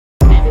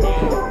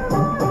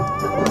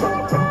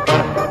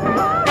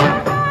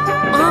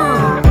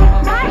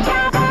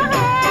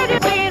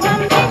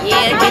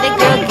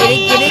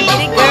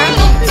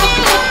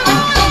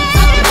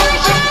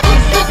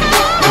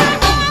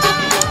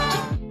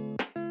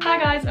Hi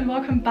guys, and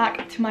welcome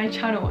back to my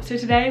channel. So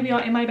today we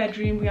are in my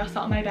bedroom, we are sat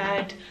on my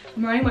bed.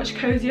 I'm wearing much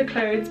cozier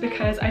clothes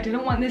because I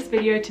didn't want this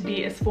video to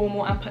be as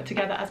formal and put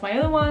together as my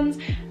other ones,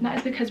 and that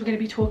is because we're going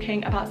to be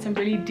talking about some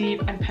really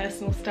deep and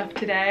personal stuff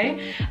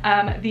today.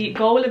 The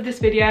goal of this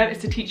video is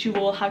to teach you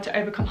all how to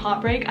overcome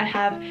heartbreak. I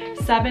have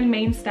 7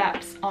 main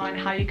steps on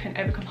how you can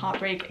overcome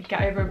heartbreak,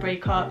 get over a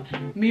breakup,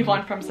 move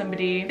on from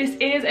somebody. This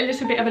is a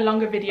little bit of a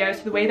longer video,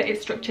 so the way that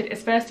it's structured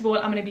is, first of all,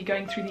 I'm going to be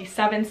going through these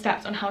 7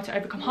 steps on how to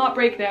overcome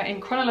heartbreak. They're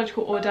in chronological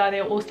order. They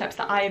are all steps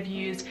that I have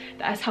used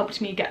that has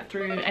helped me get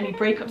through any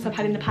breakups I've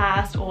had in the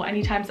past or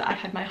any times that I've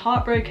had my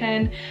heart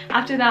broken.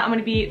 After that, I'm going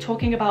to be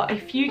talking about a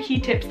few key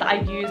tips that I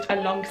used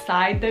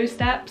alongside those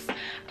steps,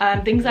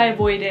 things I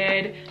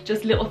avoided,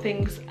 just little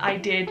things I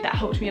did that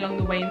helped me along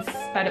the way and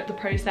sped up the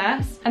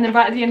process. And then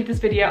right at the end of this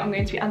video, I'm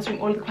going to be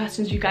answering all of the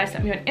questions you guys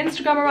sent me on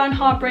Instagram around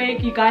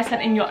heartbreak. You guys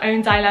sent in your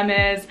own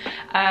dilemmas,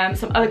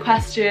 some other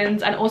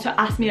questions, and also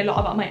asked me a lot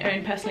about my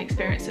own personal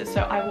experiences,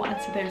 so I will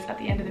answer those at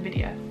the end of the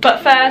video.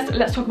 But first,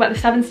 let's talk about the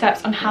 7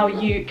 steps on how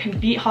you can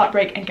beat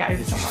heartbreak and get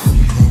over someone.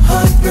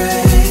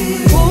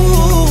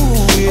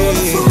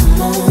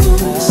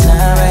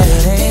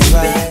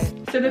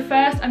 So the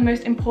first and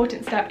most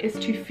important step is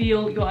to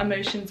feel your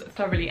emotions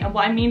thoroughly. And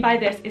what I mean by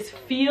this is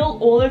feel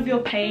all of your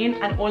pain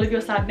and all of your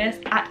sadness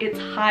at its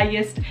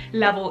highest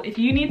level. If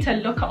you need to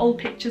look at old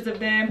pictures of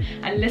them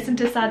and listen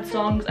to sad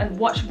songs and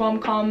watch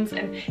rom-coms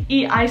and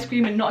eat ice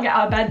cream and not get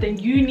out of bed, then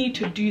you need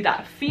to do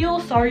that. Feel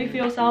sorry for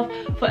yourself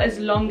for as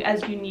long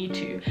as you need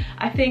to.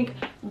 I think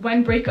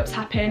when breakups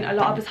happen, a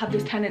lot of us have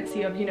this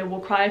tendency of, you know,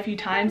 we'll cry a few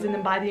times and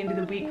then by the end of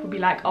the week we'll be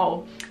like,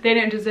 oh, they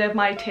don't deserve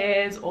my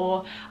tears,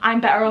 or I'm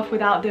better off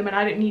without them and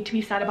I don't need to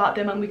be sad about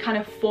them, and we kind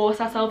of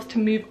force ourselves to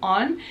move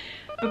on.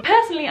 But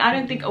personally, I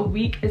don't think a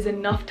week is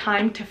enough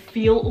time to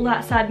feel all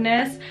that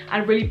sadness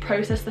and really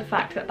process the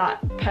fact that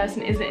that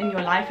person isn't in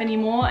your life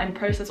anymore, and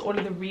process all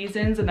of the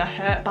reasons and the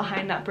hurt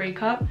behind that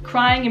breakup.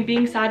 Crying and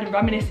being sad and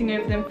reminiscing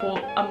over them for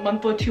a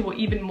month or 2 or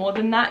even more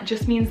than that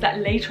just means that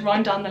later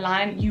on down the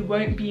line you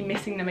won't be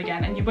missing them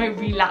again and you won't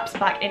relapse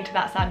back into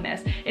that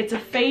sadness. It's a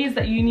phase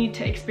that you need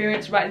to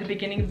experience right at the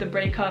beginning of the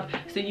breakup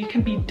so you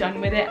can be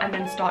done with it and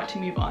then start to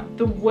move on.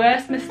 The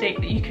worst mistake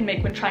that you can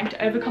make when trying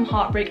to overcome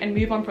heartbreak and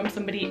move on from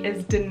somebody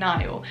is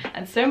denial.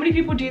 And so many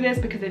people do this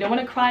because they don't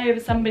want to cry over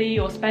somebody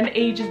or spend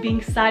ages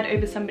being sad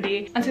over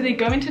somebody, and so they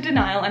go into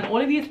denial, and all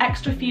of these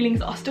extra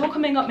feelings are still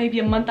coming up maybe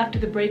a month after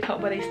the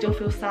breakup where they still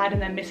feel sad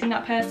and they're missing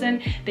that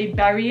person. They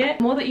bury it.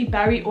 The more that you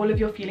bury all of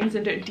your feelings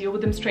and don't deal with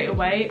them straight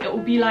away, it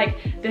will be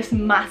like this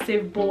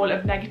massive ball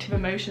of negative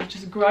emotions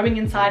just growing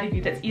inside of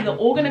you that's either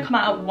all going to come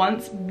out at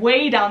once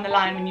way down the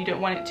line when you don't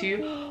want it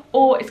to,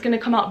 or it's going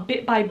to come out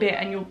bit by bit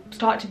and you'll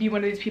start to be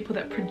one of those people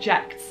that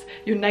projects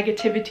your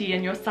negativity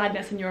and your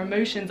sadness and your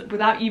emotions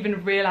without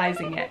even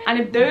realizing it. And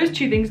if those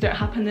 2 things don't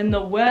happen, then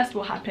the worst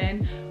will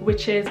happen,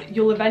 which is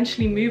you'll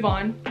eventually move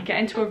on, get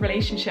into a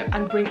relationship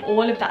and bring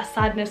all of that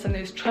sadness and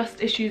those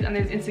trust issues and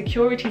those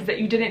insecurities that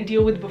you didn't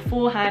deal with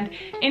beforehand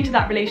into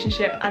that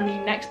relationship, and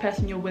the next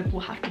person you're with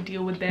will have to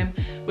deal with them,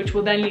 which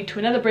will then lead to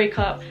another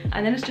breakup,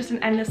 and then it's just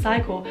an endless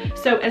cycle.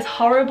 So as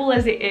horrible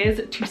as it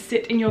is to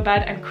sit in your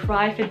bed and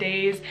cry for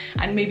days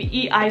and maybe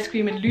eat ice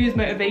cream and lose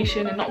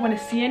motivation and not want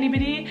to see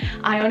anybody,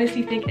 I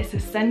honestly think it's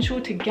essential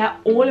to get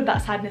all of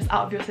that sadness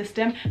out of your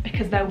system,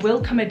 because there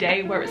will come a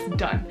day where it's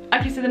done.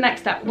 Okay, so the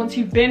next step, once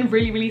you've been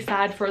really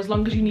sad for as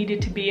long as you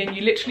needed to be and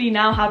you literally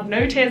now have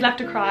no tears left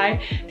to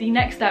cry, the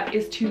next step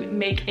is to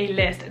make a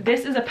list.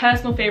 This is a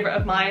personal favorite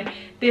of mine.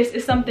 This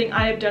is something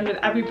I have done with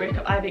every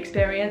breakup I've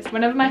experienced.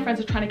 Whenever my friends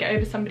are trying to get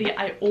over somebody,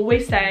 I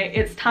always say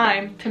it's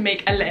time to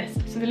make a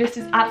list. So the list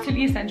is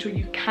absolutely essential.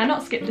 You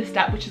cannot skip this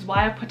step, which is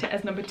why I put it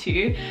as number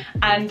 2.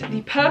 And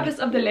the purpose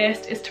of the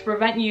list is to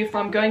prevent you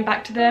from going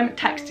back to them,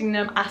 texting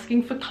them,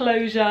 asking for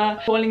closure,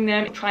 calling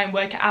them, try and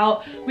work it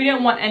out. We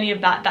don't want any of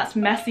that. That's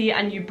messy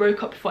and you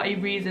broke up for a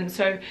reason.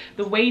 So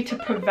the way to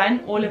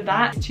prevent all of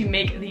that is to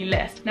make the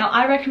list. Now,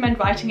 I recommend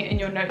writing it in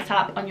your notes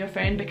app on your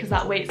phone because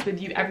that way it's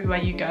with you everywhere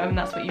you go and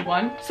that's what you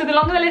want. So the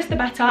longer the list, the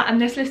better, and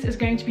this list is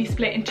going to be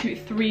split into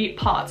 3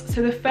 parts.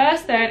 So the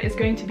first third is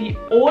going to be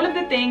all of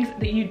the things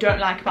that you don't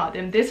like about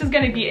them. This is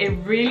going to be a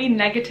really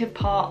negative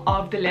part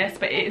of the list,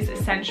 but it is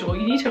essential.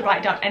 You need to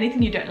write down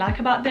anything you don't like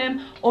about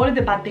them, all of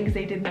the bad things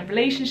they did in the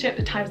relationship,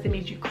 the times they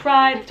made you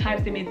cry, the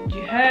times they made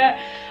you hurt,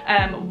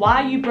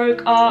 why you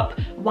broke up,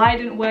 why it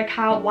didn't work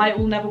out, why it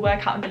will never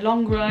work out in the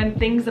long run,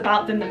 things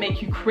about them that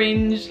make you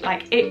cringe,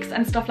 like icks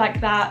and stuff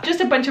like that.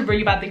 Just a bunch of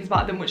really bad things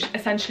about them which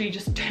essentially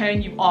just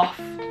turn you off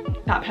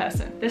that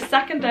person. The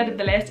second third of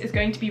the list is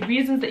going to be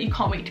reasons that you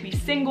can't wait to be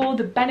single,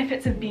 the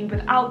benefits of being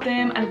without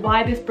them, and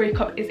why this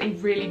breakup is a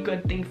really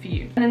good thing for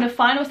you. And then the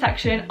final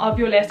section of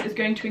your list is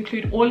going to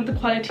include all of the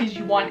qualities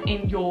you want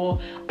in your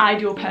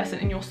ideal person,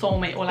 in your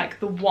soulmate, or like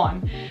the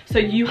one. So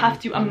you have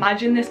to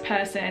imagine this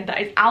person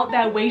that is out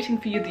there waiting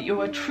for you, that you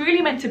are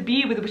truly meant to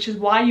be with, which is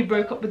why you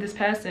broke up with this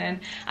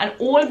person, and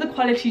all of the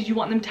qualities you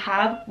want them to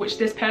have, which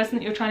this person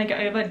that you're trying to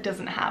get over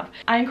doesn't have.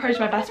 I encouraged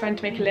my best friend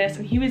to make a list,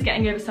 and he was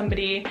getting over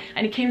somebody,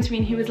 and he came to me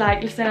and he was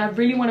like, listen, I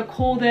really want to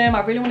call them, I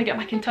really want to get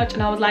back in touch.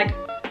 And I was like,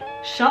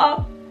 shut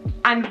up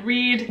and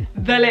read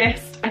the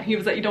list. And he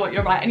was like, you know what,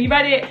 you're right. And he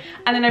read it,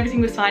 and then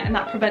everything was fine, and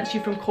that prevents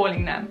you from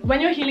calling them.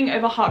 When you're healing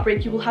over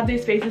heartbreak, you will have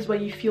those phases where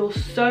you feel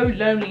so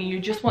lonely, you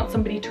just want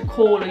somebody to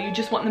call, or you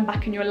just want them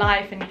back in your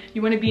life, and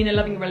you want to be in a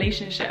loving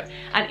relationship.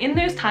 And in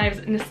those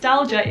times,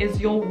 nostalgia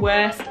is your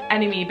worst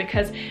enemy,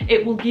 because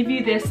it will give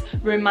you this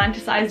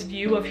romanticized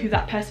view of who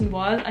that person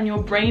was, and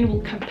your brain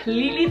will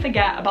completely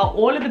forget about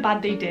all of the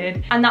bad they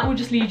did, and that will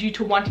just lead you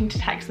to wanting to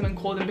text them and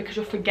call them, because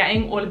you're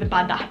forgetting all of the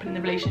bad that happened in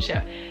the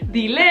relationship.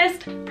 The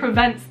list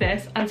prevents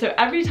this, and so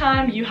every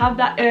time you have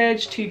that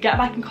urge to get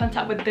back in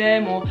contact with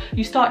them, or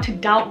you start to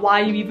doubt why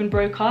you even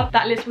broke up,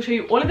 that list will show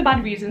you all of the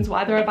bad reasons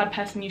why they're a bad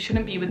person, you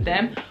shouldn't be with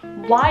them,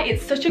 why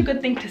it's such a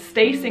good thing to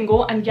stay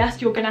single, and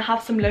yes, you're gonna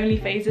have some lonely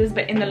phases,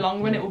 but in the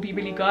long run it will be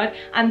really good.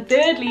 And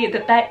thirdly,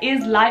 that there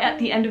is light at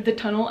the end of the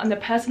tunnel, and the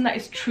person that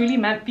is truly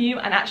meant for you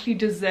and actually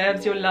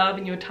deserves your love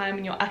and your time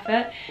and your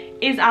effort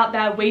is out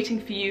there waiting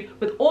for you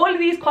with all of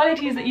these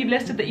qualities that you've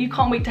listed that you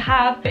can't wait to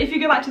have. But if you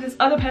go back to this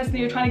other person that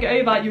you're trying to get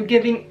over, you're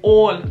giving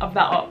all of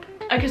that up.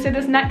 Okay, so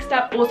this next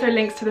step also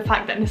links to the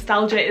fact that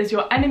nostalgia is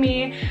your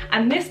enemy,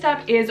 and this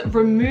step is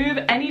remove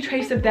any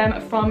trace of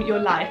them from your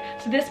life.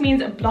 So this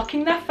means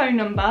blocking their phone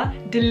number,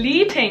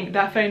 deleting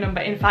their phone number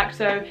in fact,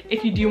 so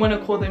if you do want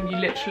to call them, you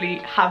literally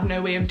have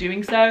no way of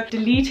doing so,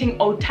 deleting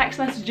old text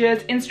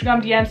messages,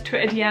 Instagram DMs,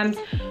 Twitter DMs,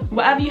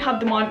 whatever you have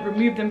them on,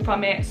 remove them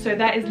from it, so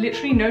there is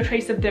literally no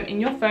trace of them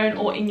in your phone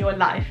or in your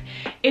life.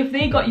 If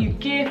they got you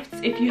gifts,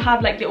 if you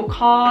have like little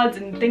cards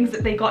and things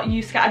that they got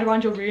you scattered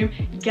around your room,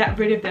 get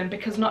rid of them,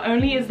 because not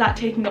only is that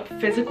taking up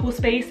physical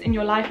space in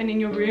your life and in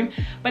your room,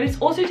 but it's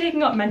also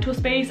taking up mental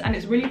space, and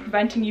it's really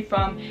preventing you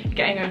from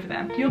getting over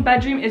them. Your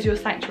bedroom is your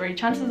sanctuary.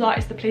 Chances are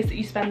it's the place that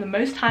you spend the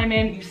most time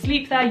in. You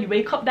sleep there, you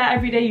wake up there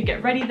every day, you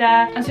get ready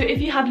there. And so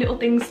if you have little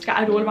things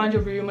scattered all around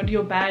your room, under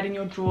your bed, in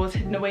your drawers,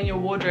 hidden away in your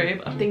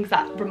wardrobe, of things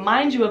that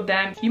remind you of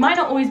them, you might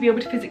not always be able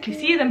to physically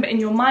see them, but in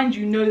your mind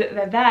you know that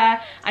they're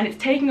there, and it's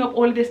taking up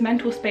all of this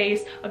mental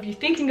space of you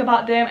thinking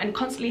about them and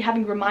constantly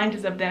having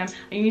reminders of them.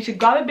 And you need to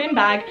grab a bin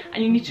bag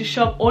and you need to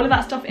shove all of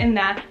that stuff in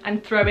there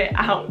and throw it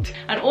out.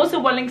 And also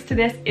what links to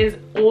this is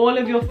all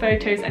of your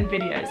photos and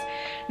videos.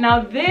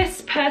 Now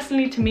this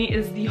personally to me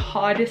is the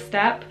hardest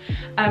step,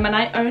 and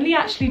I only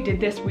actually did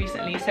this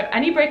recently. So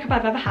any breakup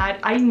I've ever had,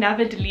 I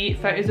never delete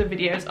photos or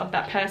videos of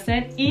that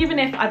person, even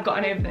if I've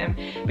gotten over them,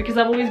 because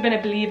I've always been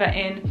a believer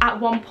in, at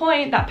one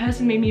point that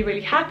person made me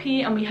really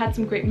happy and we had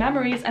some great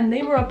memories and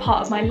they were a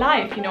part of my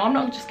life, you know, I'm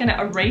not just gonna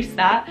erase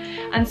that.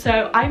 And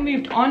so I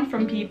moved on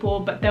from people,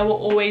 but there were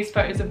always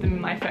photos of them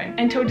in my phone.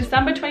 Until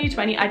December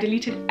 2020, I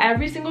deleted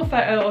every single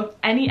photo of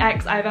any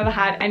ex I've ever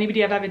had,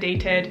 anybody I've ever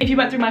dated. If you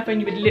went through my phone,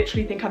 you would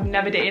literally think I've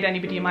never dated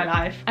anybody in my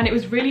life. And it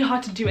was really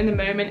hard to do in the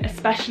moment,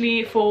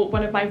 especially for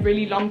one of my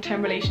really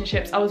long-term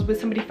relationships. I was with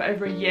somebody for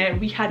over a year.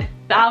 We had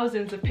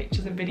thousands of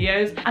pictures and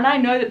videos, and I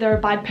know that they're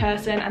a bad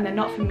person and they're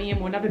not for me and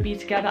we'll never be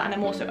together, and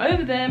I'm also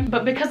over them.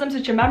 But because I'm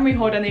such a memory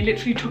hoarder and they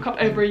literally took up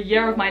over a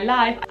year of my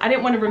life, I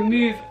didn't want to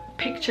remove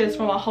pictures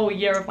from a whole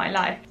year of my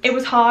life. It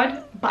was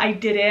hard, but I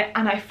did it,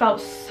 and I felt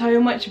so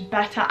much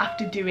better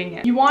after doing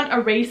it. You aren't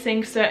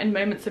erasing certain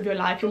moments of your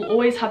life. You'll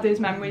always have those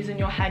memories in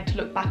your head to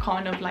look back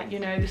on of, like, you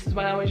know, this is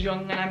when I was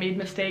young and I made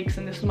mistakes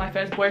and this was my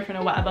first boyfriend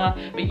or whatever.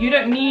 But you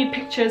don't need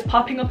pictures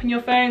popping up in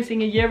your phone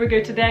saying a year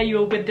ago today you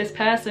were with this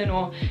person,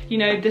 or, you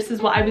know, this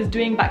is what I was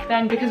doing back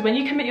then. Because when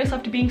you commit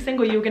yourself to being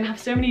single, you're gonna have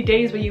so many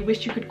days where you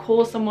wish you could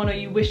call someone, or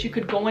you wish you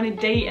could go on a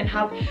date and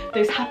have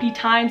those happy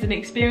times and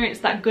experience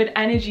that good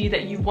energy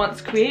that you once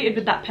created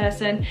with that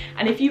person.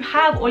 And if you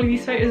have all of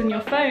these photos in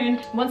your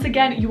phone, once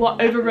again you are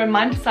over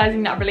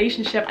romanticizing that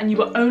relationship, and you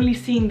are only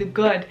seeing the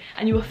good,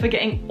 and you are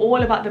forgetting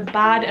all about the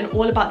bad and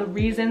all about the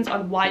reasons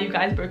on why you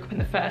guys broke up in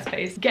the first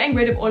place. Getting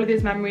rid of all of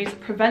those memories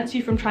prevents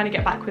you from trying to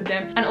get back with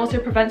them, and also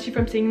prevents you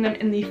from seeing them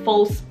in the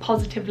false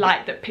positive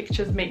light that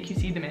pictures make you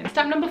see them in.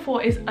 Step number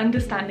 4 is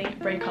understanding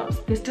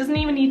breakups. This doesn't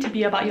even need to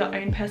be about your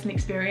own personal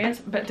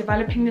experience, but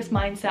developing this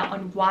mindset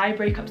on why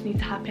breakups need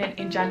to happen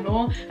in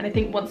general. And I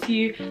think once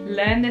you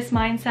learn this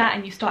mindset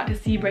and you start to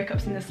see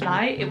breakups in this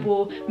light, it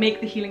will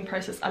make the healing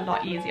process a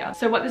lot easier.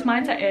 So what this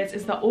mindset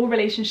is that all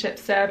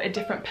relationships serve a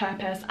different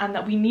purpose, and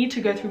that we need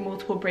to go through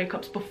multiple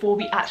breakups before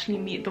we actually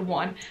meet the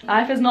one.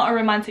 Life is not a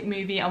romantic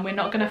movie, and we're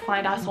not going to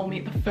find our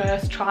soulmate the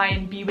first try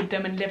and be with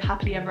them and live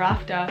happily ever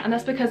after. And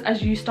that's because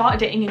as you start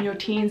dating in your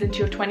teens, into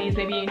your 20s,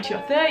 maybe into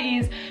your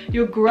 30s,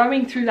 you're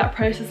growing through that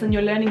process and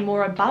you're learning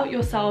more about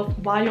yourself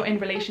while you're in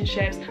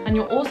relationships, and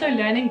you're also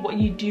learning what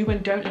you do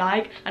and don't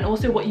like, and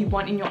also what you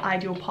want in your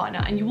ideal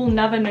partner. And you will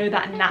never know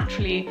that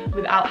naturally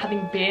without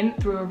having been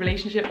through a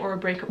relationship or a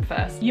breakup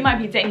first. You might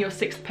be dating your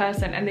 6th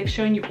person and they've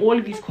shown you all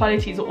of these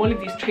qualities or all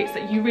of these traits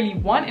that you really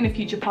want in a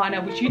future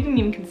partner, which you didn't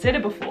even consider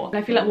before. And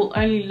I feel like we'll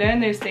only learn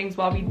those things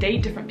while we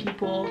date different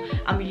people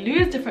and we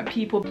lose different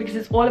people, because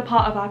it's all a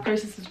part of our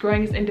process as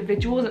growing as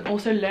individuals, and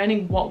also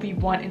learning what we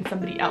want in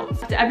somebody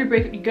else. After every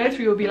breakup you go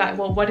through, you'll be like,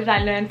 well, what did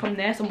I learn from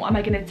this, and what am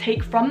I going to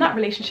take from that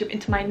relationship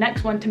into my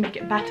next one to make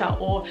it better,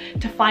 or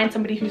to find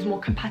somebody who's more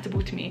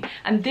compatible to me.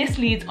 And this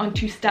leads on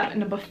to step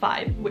number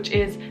 5, which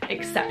is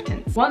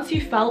acceptance. Once once you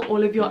felt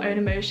all of your own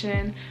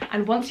emotion,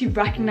 and once you've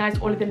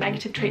recognized all of the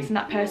negative traits in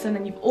that person,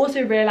 and you've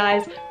also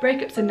realized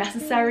breakups are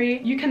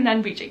necessary, you can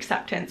then reach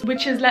acceptance,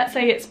 which is, let's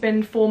say it's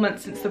been 4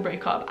 months since the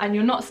breakup and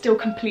you're not still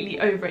completely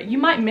over it. You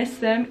might miss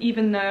them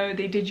even though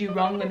they did you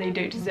wrong and they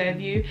don't deserve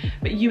you,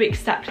 but you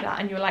accept that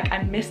and you're like,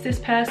 I miss this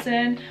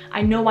person,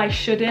 I know I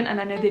shouldn't and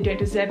I know they don't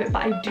deserve it,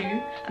 but I do,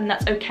 and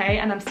that's okay,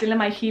 and I'm still in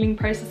my healing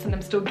process and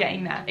I'm still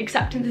getting there.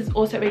 Acceptance is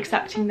also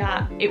accepting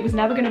that it was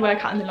never going to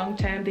work out in the long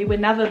term, they were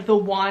never the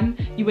one,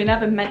 you were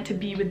never meant to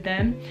be with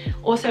them.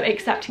 Also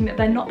accepting that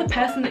they're not the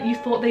person that you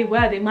thought they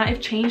were. They might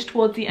have changed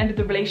towards the end of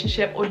the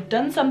relationship or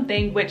done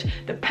something which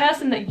the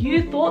person that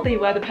you thought they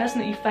were, the person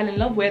that you fell in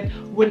love with,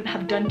 wouldn't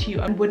have done to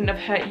you and wouldn't have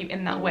hurt you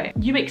in that way.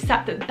 You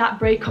accept that that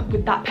breakup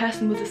with that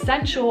person was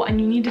essential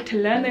and you needed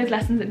to learn those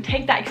lessons and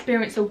take that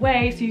experience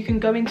away so you can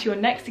go into your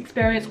next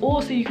experience,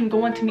 or so you can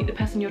go on to meet the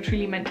person you're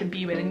truly meant to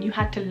be with, and you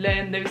had to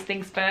learn those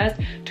things first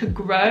to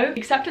grow.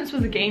 Acceptance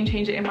was a game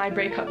changer in my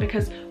breakup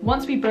because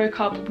once we broke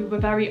up, we were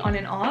very on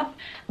and off,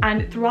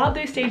 and throughout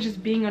those stages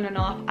of being on and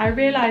off, I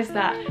realized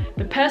that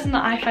the person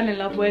that I fell in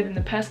love with and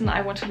the person that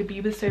I wanted to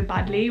be with so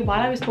badly, while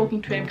I was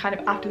talking to him kind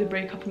of after the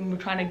breakup and we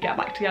were trying to get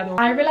back together,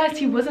 I realized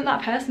he wasn't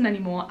that person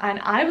anymore and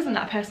I wasn't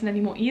that person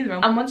anymore either.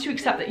 And once you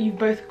accept that you've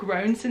both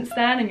grown since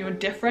then and you're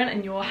different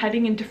and you're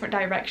heading in different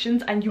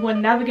directions and you are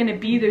never going to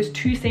be those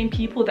two same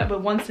people that were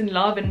once in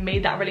love and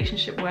made that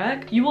relationship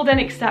work, you will then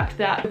accept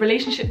that the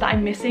relationship that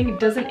I'm missing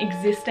doesn't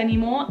exist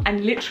anymore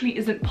and literally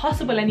isn't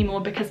possible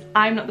anymore because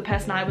I'm not the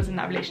person I was in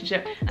that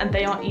relationship and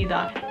they aren't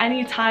either.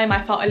 Anytime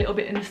I felt a little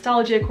bit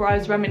nostalgic or I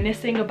was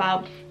reminiscing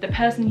about the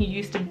person he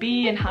used to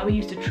be and how he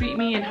used to treat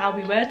me and how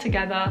we were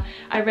together,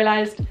 I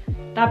realized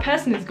that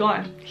person is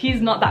gone.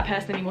 He's not that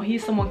person anymore.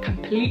 He's someone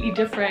completely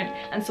different,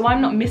 and so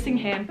I'm not missing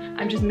him,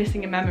 I'm just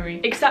missing a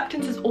memory.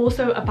 Acceptance is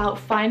also about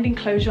finding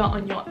closure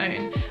on your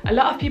own. A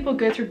lot of people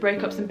go through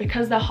breakups and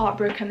because they're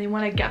heartbroken they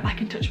want to get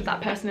back in touch with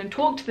that person and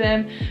talk to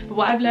them, but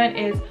what I've learned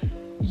is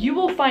you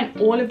will find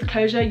all of the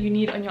closure you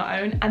need on your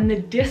own, and the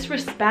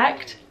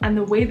disrespect and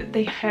the way that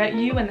they hurt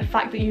you and the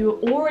fact that you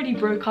already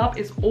broke up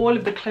is all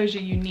of the closure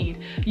you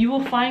need. You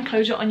will find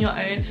closure on your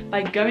own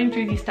by going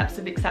through these steps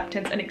of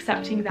acceptance and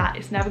accepting that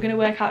it's never going to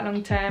work out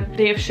long term.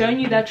 They have shown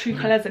you their true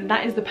colors and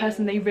that is the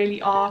person they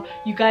really are.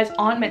 You guys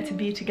aren't meant to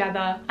be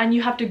together and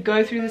you have to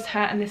go through this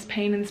hurt and this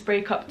pain and this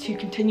breakup to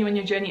continue on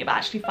your journey of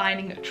actually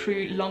finding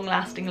true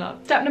long-lasting love.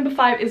 Step number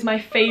 5 is my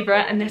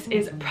favorite, and this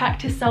is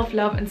practice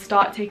self-love and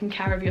start taking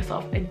care of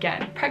yourself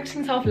again.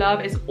 Practicing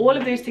self-love is all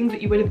of those things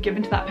that you would have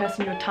given to that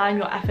person, your time,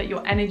 your effort,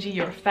 your energy,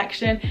 your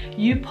affection.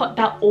 You put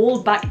that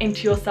all back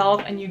into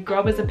yourself and you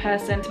grow as a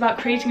person. It's about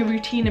creating a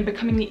routine and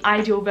becoming the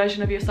ideal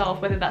version of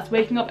yourself, whether that's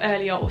waking up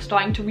earlier or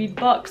starting to read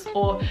books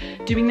or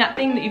doing that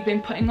thing that you've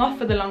been putting off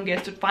for the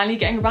longest or finally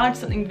getting around to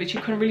something which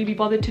you couldn't really be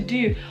bothered to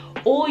do.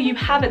 All you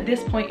have at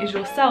this point is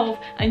yourself,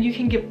 and you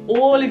can give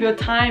all of your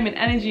time and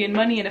energy and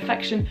money and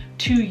affection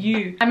to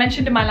you. I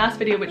mentioned in my last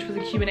video, which was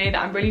a Q&A,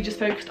 that I'm really just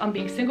focused on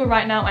being single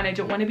right now and I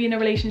don't want to be in a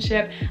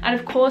relationship. And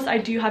of course I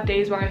do have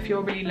days where I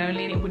feel really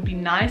lonely and it would be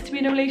nice to be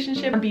in a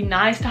relationship and be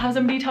nice to have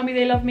somebody tell me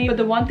they love me, but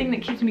the one thing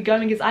that keeps me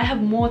going is I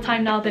have more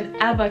time now than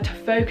ever to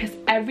focus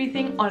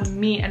everything on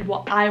me and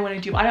what I want to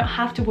do. I don't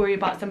have to worry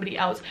about somebody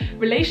else.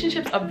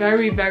 Relationships are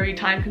very, very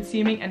time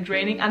consuming and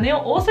draining, and they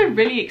are also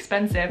really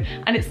expensive,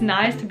 and it's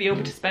nice to be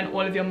able to spend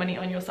all of your money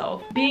on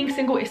yourself. Being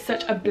single is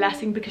such a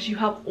blessing because you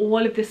have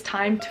all of this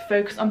time to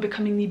focus on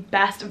becoming the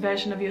best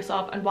version of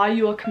yourself, and while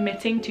you are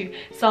committing to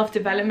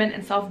self-development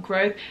and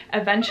self-growth,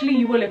 eventually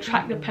you will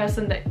attract the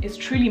person that is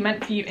truly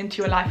meant for you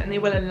into your life, and they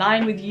will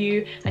align with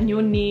you and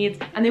your needs,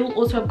 and they will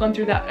also have gone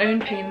through their own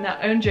pain and their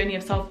own journey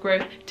of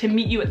self-growth to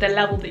meet you at the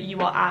level that you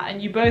are at,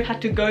 and you both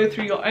had to go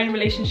through your own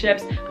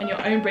relationships and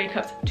your own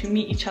breakups to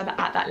meet each other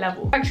at that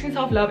level. Practicing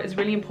self-love is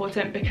really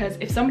important because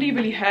if somebody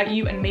really hurt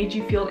you and made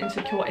you feel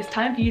insecure, it's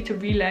time for you to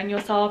relearn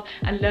yourself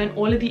and learn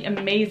all of the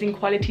amazing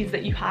qualities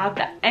that you have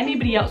that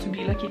anybody else would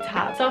be lucky to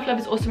have. Self-love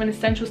is also an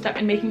essential step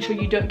in making sure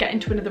you don't get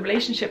into another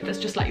relationship that's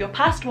just like your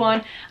past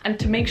one, and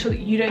to make sure that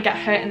you don't get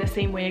hurt in the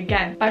same way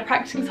again. By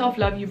practicing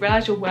self-love, you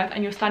realize your worth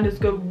and your standards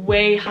go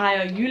way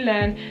higher. You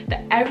learn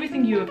that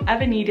everything you have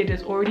ever needed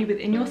is already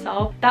within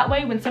yourself. That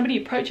way, when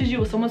somebody approaches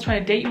you or someone's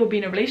trying to date you or be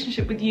in a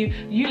relationship with you,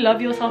 you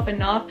love yourself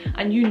enough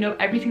and you know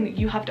everything that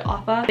you have to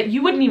offer, that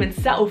you wouldn't even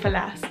settle for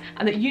less,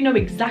 and that you know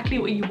exactly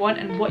what you want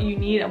and what you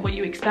need and what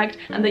you expect,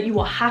 and that you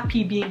are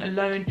happy being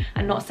alone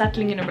and not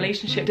settling in a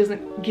relationship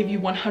doesn't give you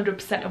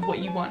 100% of what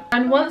you want.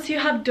 And once you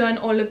have done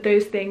all of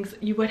those things,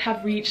 you would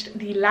have reached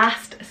the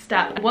last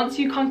step. And once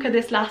you conquer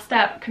this last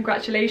step,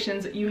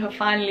 congratulations, you have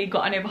finally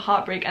gotten over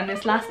heartbreak, and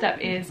this last step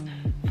is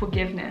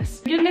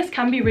forgiveness. Forgiveness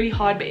can be really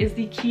hard, but is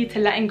the key to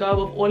letting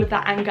go of all of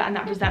that anger and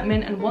that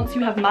resentment, and once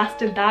you have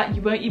mastered that,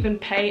 you won't even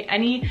pay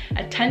any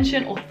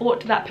attention or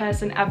thought to that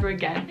person ever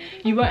again.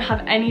 You won't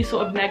have any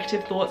sort of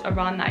negative thoughts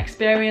around that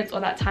experience or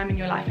that time in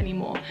your life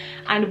anymore.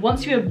 And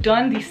once you have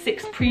done these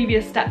 6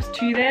 previous steps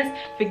to this,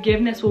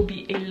 forgiveness will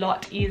be a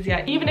lot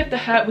easier. Even if the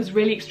hurt was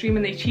really extreme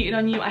and they cheated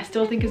on you, I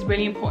still think it's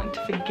really important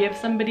to forgive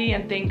somebody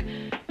and think,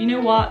 you know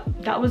what,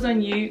 that was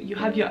on you. You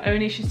have your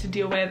own issues to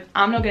deal with.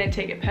 I'm not going to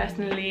take it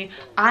personally.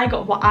 I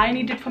got what I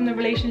needed from the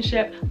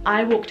relationship.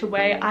 I walked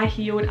away, I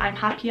healed, I'm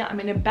happier, I'm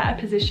in a better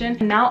position,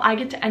 and now I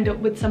get to end up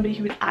with somebody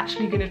who is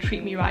actually going to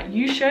treat me right.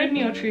 You showed me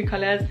your true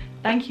colors.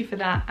 Thank you for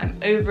that. I'm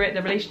over it.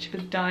 The relationship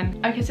is done.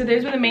 Okay, so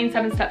those were the main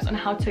 7 steps on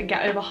how to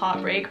get over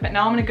heartbreak, but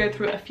now I'm going to go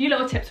through a few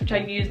little tips which I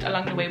used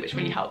along the way which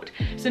really helped.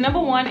 So number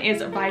 1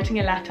 is writing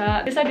a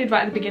letter. This I did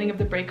right at the beginning of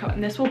the breakup,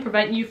 and this will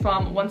prevent you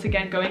from once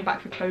again going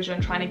back for closure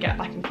and trying to get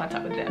back in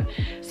contact with them.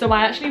 So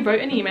I actually wrote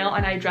an email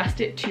and I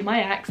addressed it to my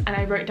ex, and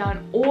I wrote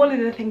down all of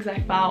the things I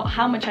felt,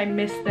 how much I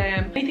missed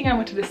them, anything I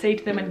wanted to say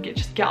to them and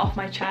just get off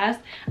my chest,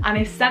 and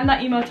I sent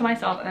that email to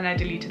myself, and then I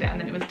deleted it, and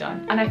then it was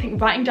done. And I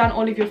think writing down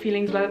all of your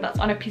feelings, whether that's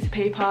on a piece of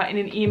paper, in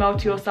an email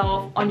to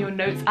yourself, on your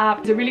notes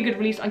app, is a really good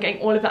release on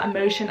getting all of that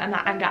emotion and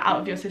that anger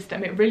out of your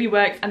system. It really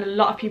works, and a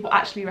lot of people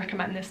actually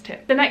recommend this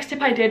tip. The next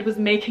tip I did was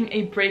making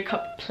a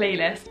breakup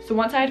playlist. So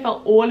once I had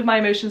felt all of my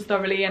emotions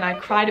thoroughly and I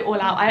cried it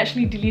all out, I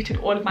actually deleted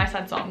all of my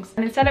sad songs,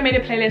 and instead I made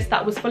a playlist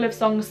that was full of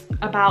songs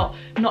about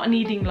not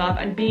needing love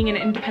and being an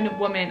independent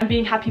woman and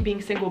being happy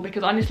being single,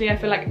 because honestly I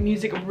feel like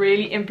music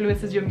really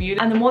influences your mood,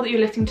 and the more that you're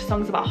listening to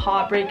songs about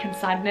heartbreak and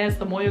sadness,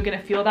 the more you're going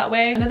to feel that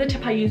way. Another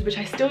tip I use, which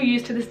I still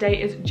use to this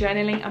day, is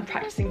journaling and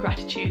practicing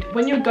gratitude.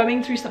 When you're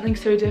going through something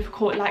so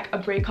difficult like a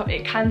breakup,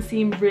 it can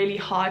seem really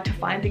hard to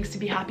find things to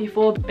be happy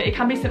for, but it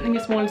can be something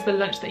as small as the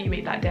lunch that you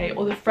ate that day,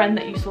 or the friend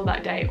that you saw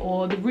that day,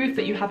 or the roof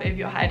that you have over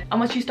your head. And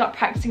once you start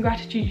practicing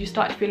gratitude, you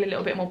start to feel a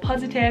little bit more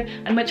positive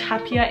and much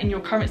happier in your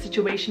current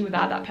situation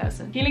without that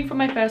person. Healing from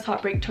my first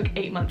heartbreak took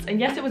 8 months, and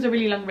yes, it was a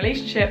really long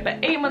relationship, but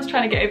 8 months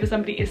trying to get over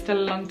somebody is still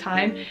a long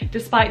time.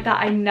 Despite that,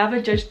 I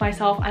never judged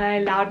myself, and I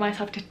allowed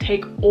myself to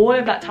take all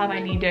of that time I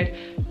needed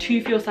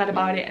to feel sad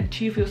about it and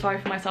to feel sorry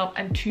for myself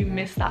and to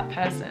miss that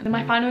person. And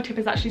my final tip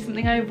is actually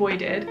something I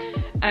avoided,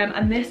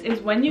 and this is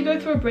when you go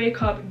through a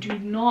breakup, do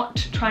not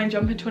try and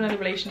jump into another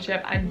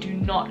relationship and do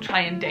not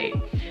try and date.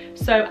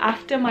 So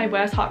after my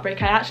worst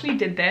heartbreak, I actually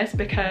did this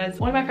because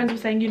one of my friends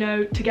was saying, you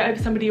know, to get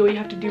over somebody all you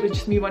have to do is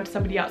just move on to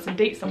somebody else and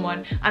date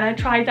someone, and I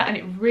tried that and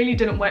it really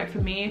didn't work for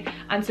me.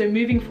 And so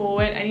moving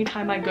forward,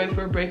 anytime I go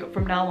through a breakup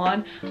from now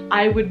on,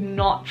 I would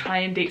not try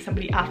and date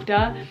somebody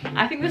after.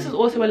 I think this is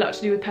also a lot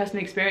to do with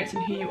personal experience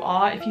and who you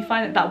are. If you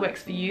find that that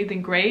works for you,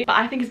 then great, but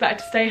I think it's better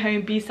to stay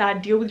home, be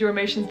sad, deal with your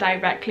emotions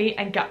directly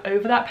and get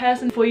over that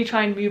person before you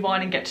try and move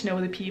on and get to know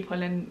other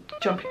people and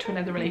jump into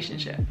another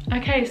relationship.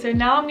 Okay, so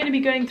now I'm going to be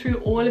going through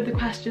all of the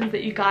questions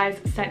that you guys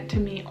sent to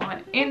me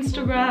on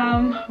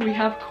Instagram. We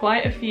have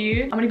quite a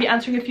few. I'm going to be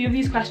answering a few of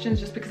these questions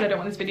just because I don't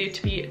want this video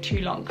to be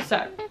too long.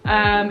 So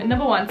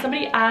number 1,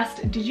 somebody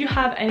asked, did you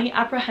have any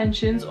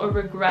apprehensions or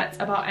regrets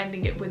about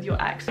ending it with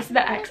your ex? This is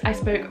the ex I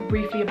spoke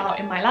briefly about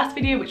in my last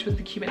video, which was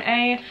the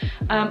Q&A.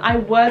 I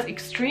was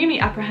extremely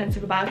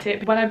apprehensive about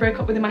it. When I broke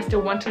up with him, I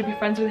still wanted to be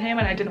friends with him,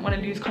 and I didn't want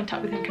to lose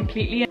contact with him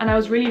completely, and I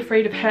was really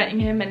afraid of hurting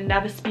him and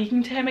never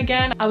speaking to him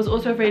again. I was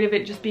also afraid of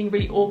it just being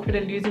really awkward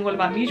and losing all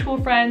of our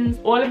mutual friends.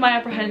 All of my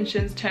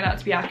apprehensions turned out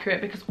to be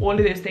accurate because all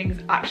of those things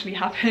actually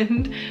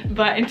happened.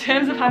 But in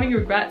terms of having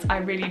regrets, I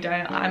really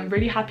don't. I'm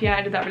really happy I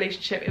ended that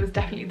relationship. It was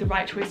definitely the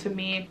right choice for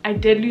me. I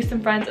did lose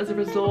some friends as a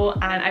result,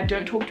 and I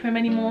don't talk to him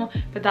anymore,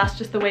 but that's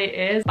just the way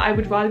it is. But I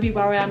would rather be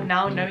where I am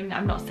now, knowing that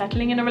I'm not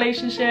settling in a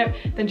relationship,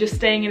 than just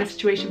staying in a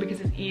situation because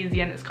it's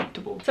easy and it's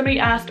comfortable. Somebody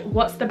asked,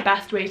 what's the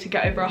best way to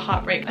get over a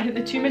heartbreak? I think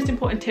the 2 most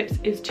important tips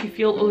is to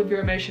feel all of your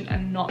emotion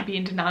and not be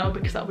in denial,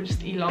 because that would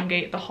just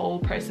elongate the whole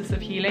process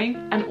of healing.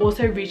 And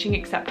also reaching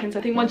acceptance.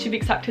 I think once you've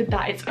accepted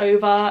that it's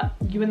over,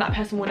 you and that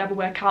person will never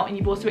work out, and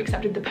you've also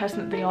accepted the person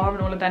that they are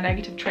and all of their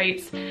negative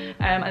traits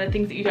and the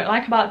things that you don't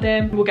like about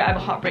them, you will get over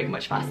heartbreak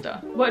much faster.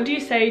 What do you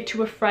say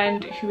to a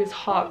friend who is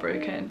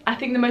heartbroken? I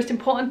think the most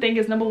important thing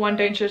is, number 1,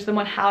 don't judge them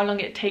on how long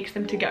it takes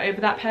them to get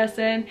over that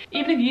person.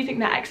 Even if you think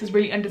their ex is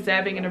really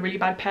undeserving and a really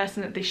bad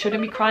person, that they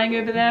shouldn't be crying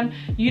over them,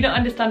 you don't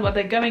understand what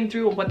they're going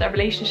through or what their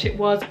relationship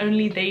was,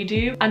 only they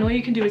do. And all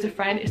you can do as a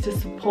friend is to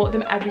support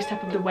them every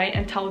step of the way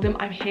and tell them,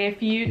 I'm here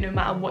for you no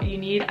matter what you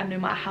need and no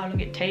matter how long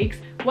it takes.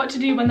 What to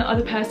do when the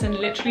other person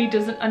literally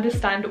doesn't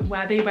understand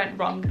where they went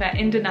wrong, they're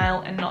in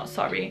denial and not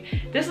sorry.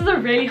 This is a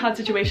really hard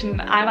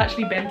situation. I've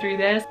actually been through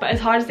this, but as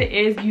hard as it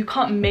is, you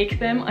can't make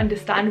them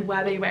understand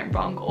where they went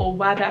wrong or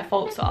where their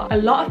faults are. A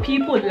lot of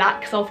people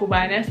lack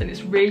self-awareness, and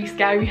it's really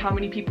scary how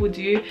many people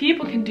do.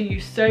 People can do you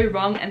so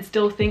wrong and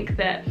still think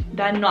that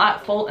they're not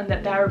at fault and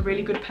that they're a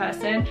really good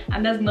person,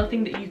 and there's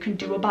nothing that you can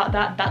do about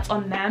that. That's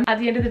on them. At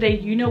the end of the day,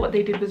 you know what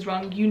they did was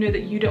wrong. You know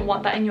that you don't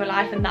want that in your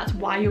life, and that's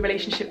why your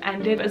relationship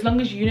ended. But as long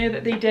as you know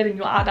that they did and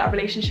you're out of that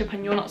relationship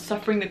and you're not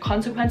suffering the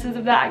consequences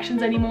of their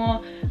actions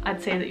anymore,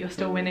 I'd say that you're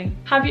still winning.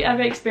 Have you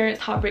ever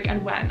experienced heartbreak,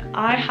 and when?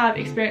 I have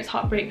experienced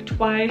heartbreak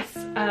twice.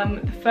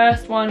 The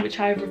first one, which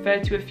I've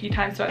referred to a few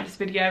times throughout this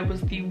video,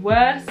 was the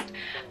worst.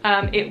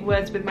 It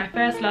was with my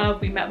first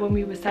love. We met when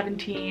we were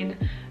 17.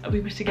 We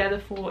were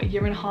together for a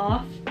year and a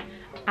half,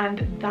 and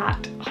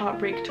that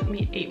heartbreak took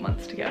me 8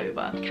 months to get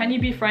over. Can you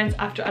be friends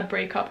after a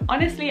breakup?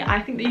 Honestly,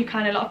 I think that you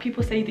can. A lot of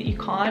people say that you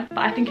can't, but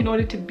I think in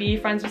order to be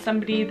friends with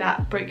somebody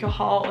that broke your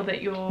heart or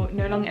that you're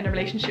no longer in a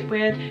relationship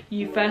with,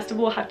 you first of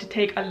all have to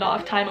take a lot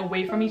of time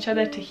away from each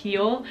other to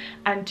heal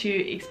and to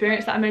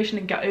experience that emotion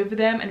and get over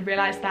them and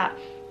realize that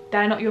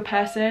they're not your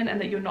person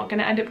and that you're not going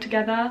to end up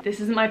together. This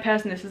isn't my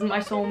person, this isn't my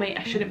soulmate,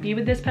 I shouldn't be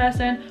with this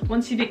person.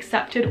 Once you've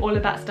accepted all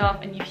of that stuff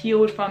and you've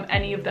healed from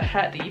any of the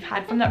hurt that you've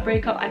had from that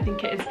breakup, I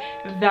think it is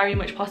very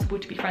much possible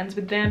to be friends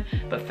with them.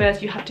 But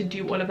first you have to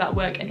do all of that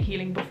work and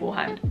healing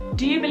beforehand.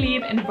 Do you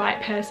believe in right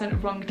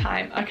person, wrong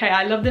time? Okay,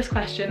 I love this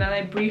question and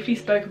I briefly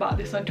spoke about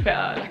this on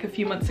Twitter like a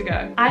few months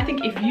ago. I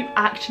think if you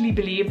actually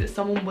believe that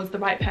someone was the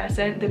right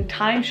person, then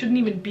time shouldn't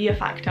even be a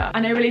factor. I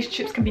know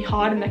relationships can be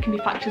hard and there can be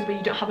factors where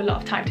you don't have a lot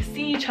of time to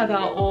see each other,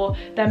 or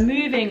they're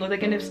moving, or they're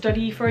going to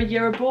study for a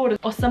year abroad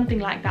or something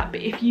like that.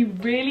 But if you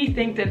really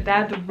think that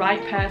they're the right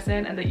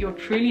person and that you're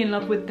truly in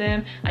love with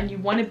them and you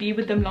want to be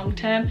with them long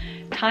term,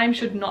 time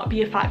should not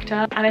be a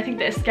factor. And I think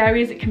that as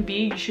scary as it can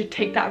be, you should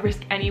take that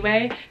risk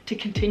anyway to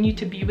continue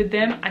to be with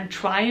them and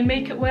try and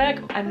make it work,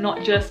 and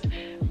not just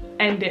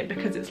end it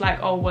because it's like,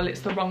 oh well,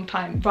 it's the wrong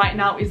time. Right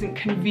now isn't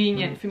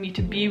convenient for me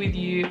to be with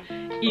you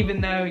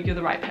even though you're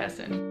the right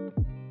person.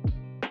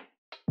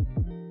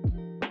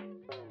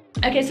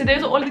 Okay, so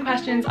those are all of the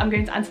questions I'm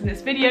going to answer in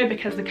this video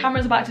because the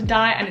camera's about to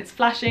die and it's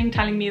flashing,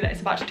 telling me that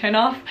it's about to turn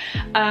off.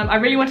 I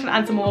really wanted to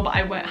answer more, but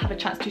I won't have a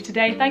chance to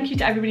today. Thank you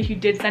to everybody who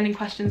did send in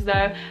questions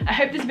though. I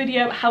hope this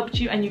video helped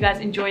you and you guys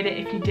enjoyed it.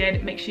 If you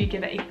did, make sure you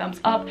give it a thumbs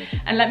up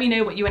and let me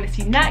know what you want to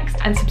see next,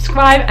 and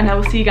subscribe, and I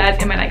will see you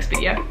guys in my next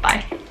video.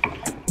 Bye.